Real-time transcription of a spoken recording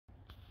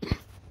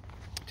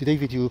Today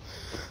video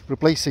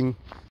replacing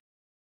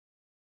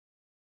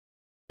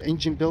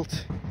engine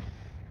belt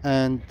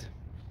and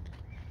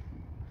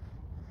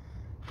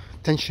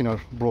tensioner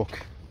broke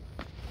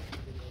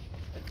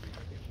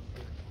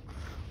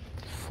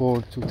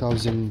for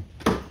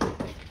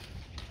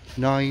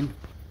 2009.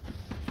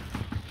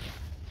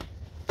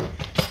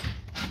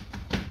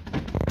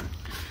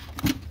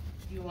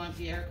 You want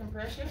the air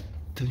compressor?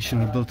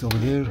 Tensioner belt over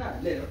there. Yeah,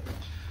 later.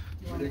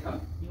 You want to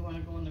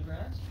go in the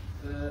garage?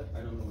 I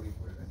don't know where you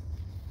put it.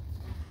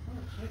 Oh,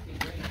 it should be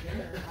right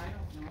there. I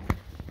don't know.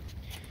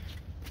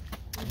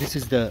 This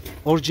is the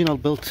original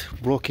belt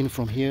broken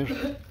from here,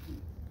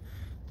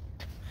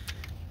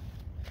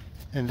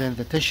 and then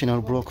the tensioner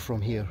broke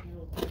from here.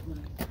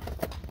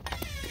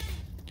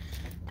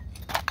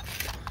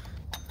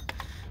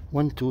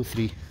 One, two,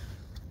 three.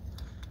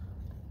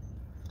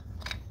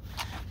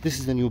 This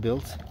is the new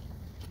belt.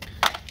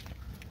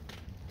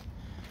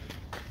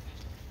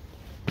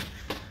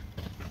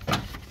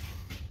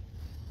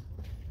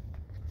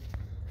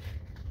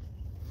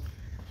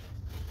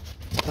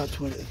 That's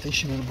where the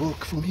tensioner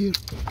broke from here.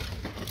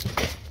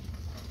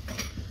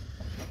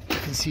 You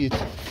can see it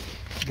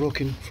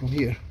broken from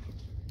here.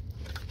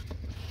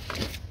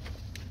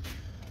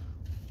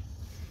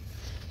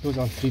 Those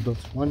are three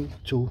belts. One,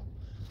 two,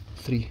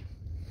 three.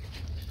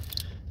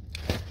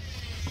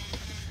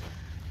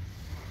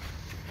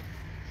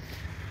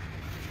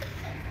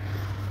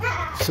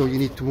 So you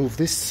need to move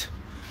this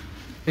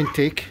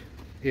intake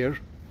here.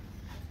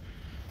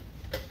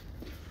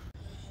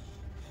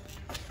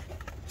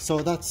 So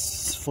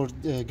that's for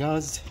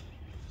gas,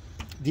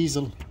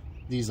 diesel,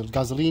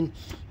 gasoline,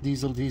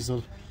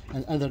 diesel,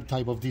 and other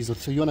type of diesel.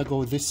 So you want to go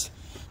with this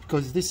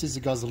because this is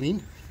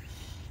gasoline,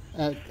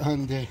 and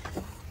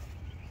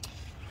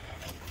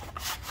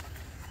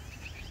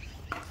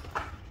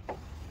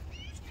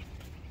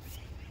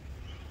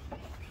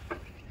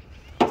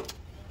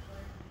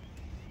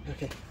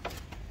okay.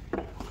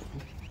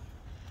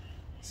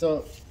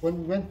 So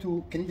when we went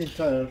to Canadian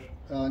Tire,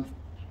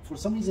 for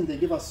some reason they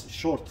give us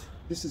short.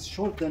 This is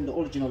short than the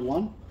original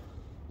one,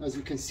 as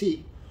you can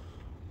see.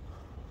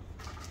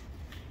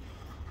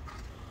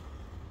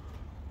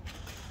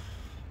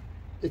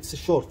 It's a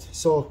short.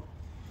 So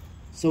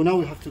now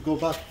we have to go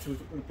back to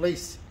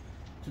replace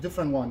to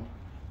different one.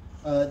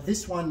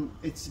 This one,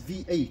 it's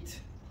V8.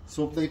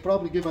 So they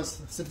probably give us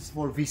this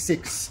for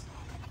V6,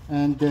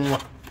 and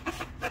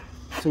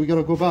so we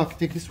gotta go back,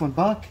 take this one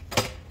back,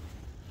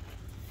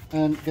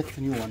 and get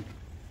the new one.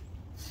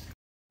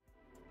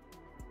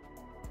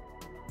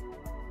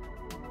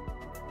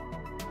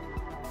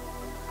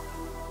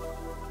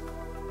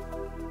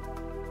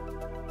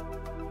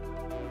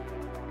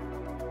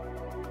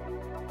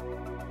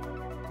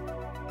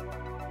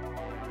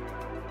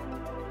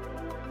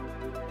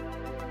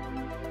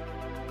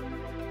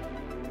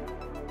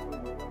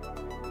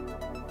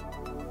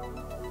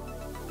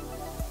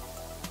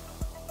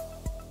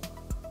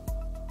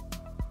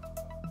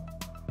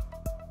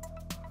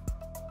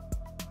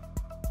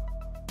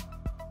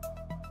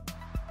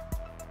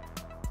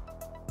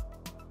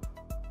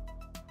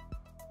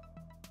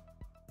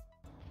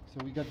 So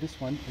we got this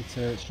one.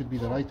 It should be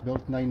the right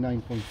belt,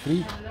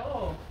 99.3.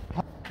 Hello.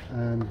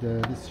 And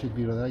this should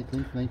be the right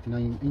length,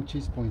 99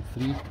 inches,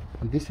 0.3.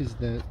 And this is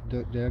the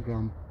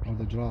diagram or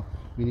the draw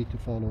we need to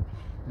follow.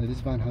 This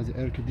van has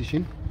air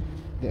condition.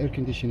 The air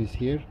condition is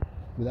here.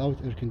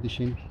 Without air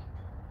condition,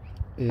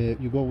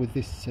 you go with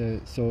this.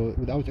 So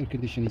without air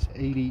condition is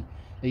 80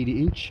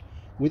 inch.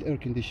 With air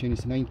condition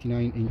is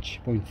 99 inch,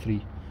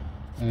 0.3.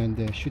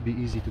 And should be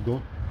easy to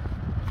go.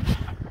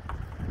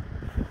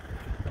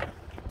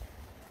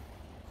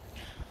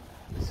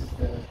 This is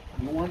the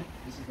new one,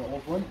 this is the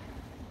old one,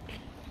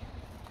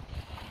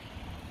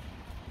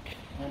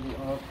 and they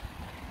are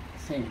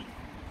same.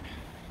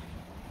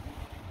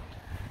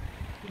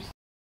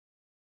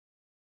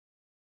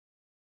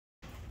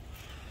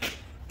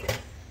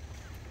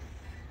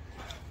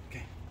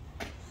 Okay.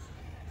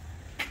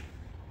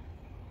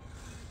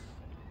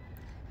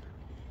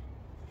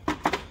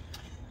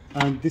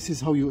 And this is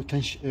how you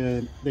attach,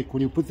 like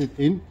when you put it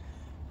in,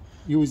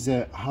 use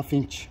a 1/2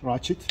 inch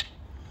ratchet.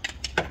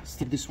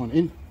 Stick this one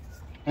in,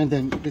 and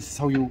then this is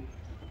how you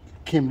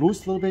came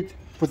loose a little bit,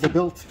 put the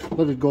belt,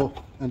 let it go,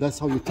 and that's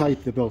how you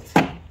tighten the belt.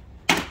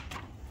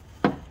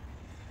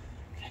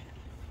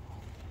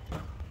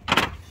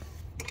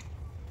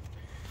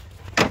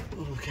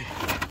 Okay.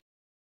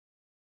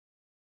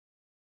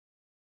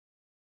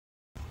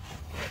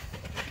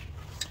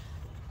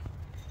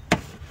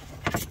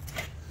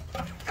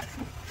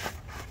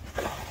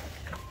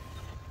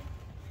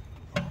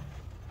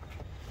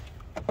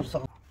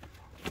 So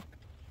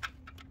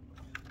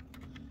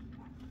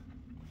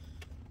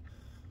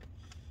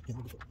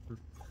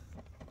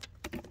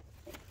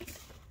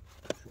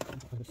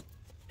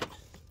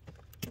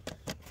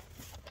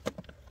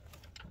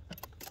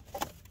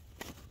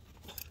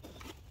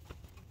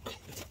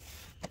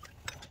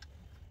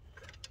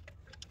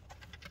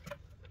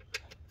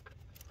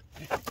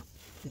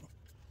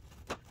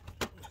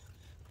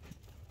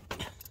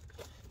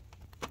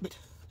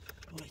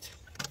All right.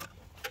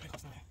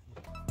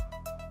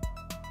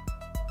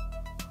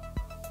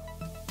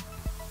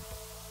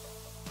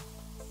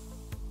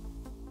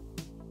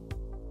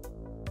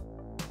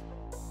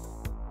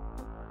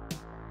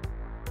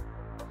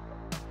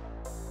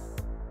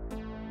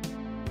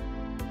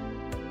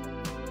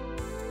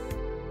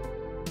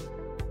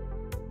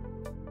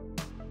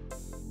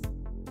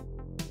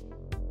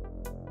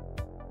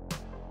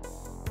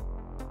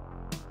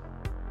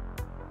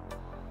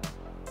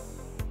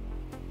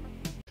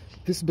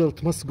 this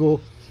belt must go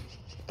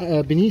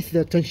beneath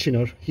the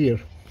tensioner here.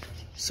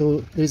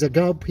 So there's a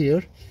gap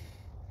here,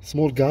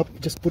 small gap,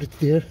 just put it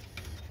there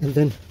and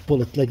then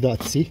pull it like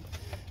that, see?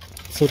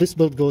 So this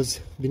belt goes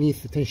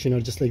beneath the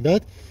tensioner just like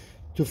that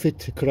to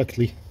fit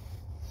correctly.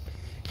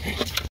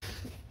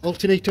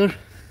 Alternator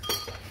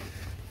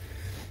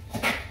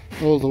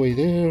all the way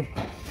there,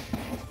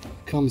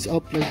 comes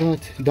up like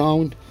that,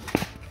 down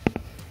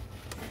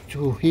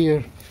to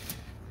here,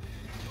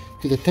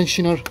 to the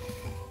tensioner,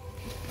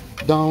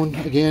 down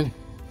again,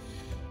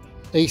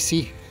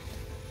 AC,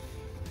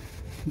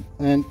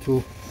 and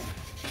to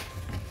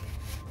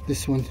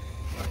this one.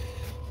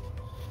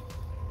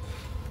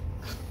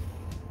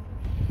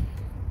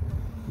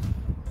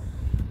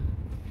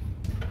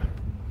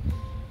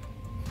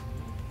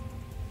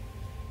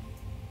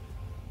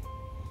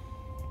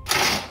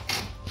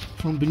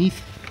 From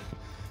beneath,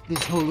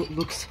 this hole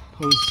looks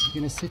how it's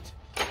gonna sit.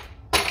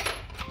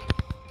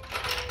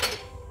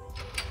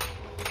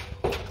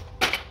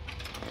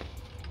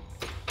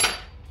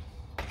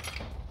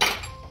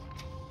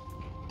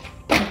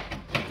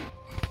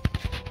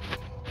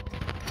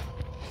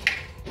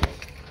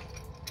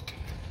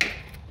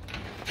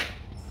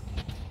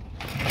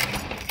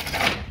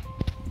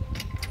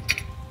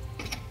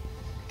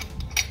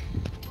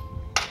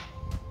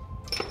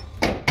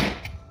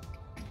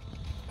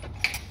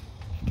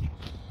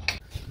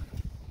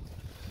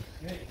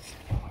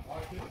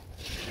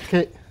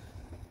 Okay.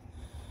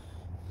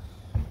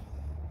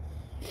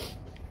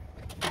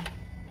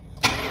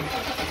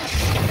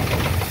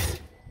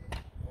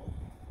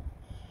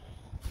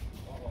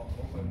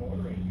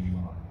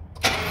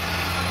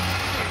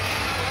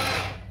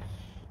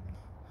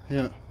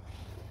 Yeah.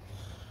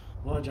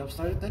 Want to jump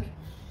start it then?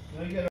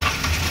 No, you gotta.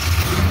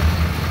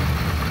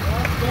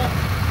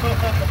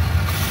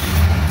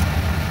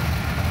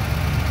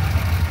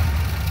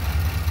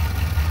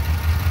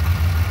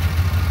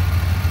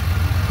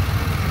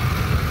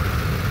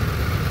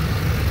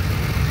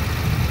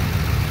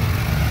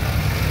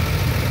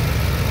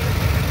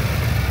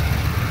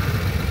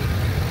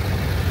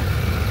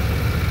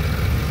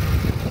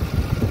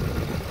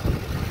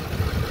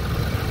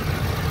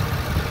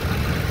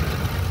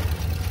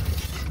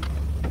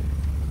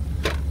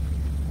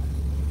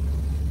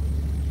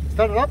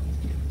 Start it up.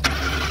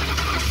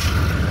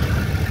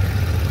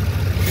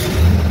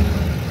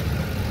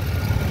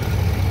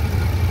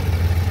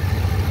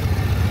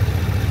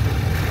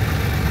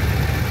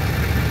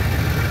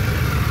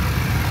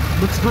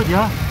 Looks good,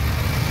 yeah?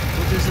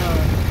 But there's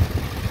a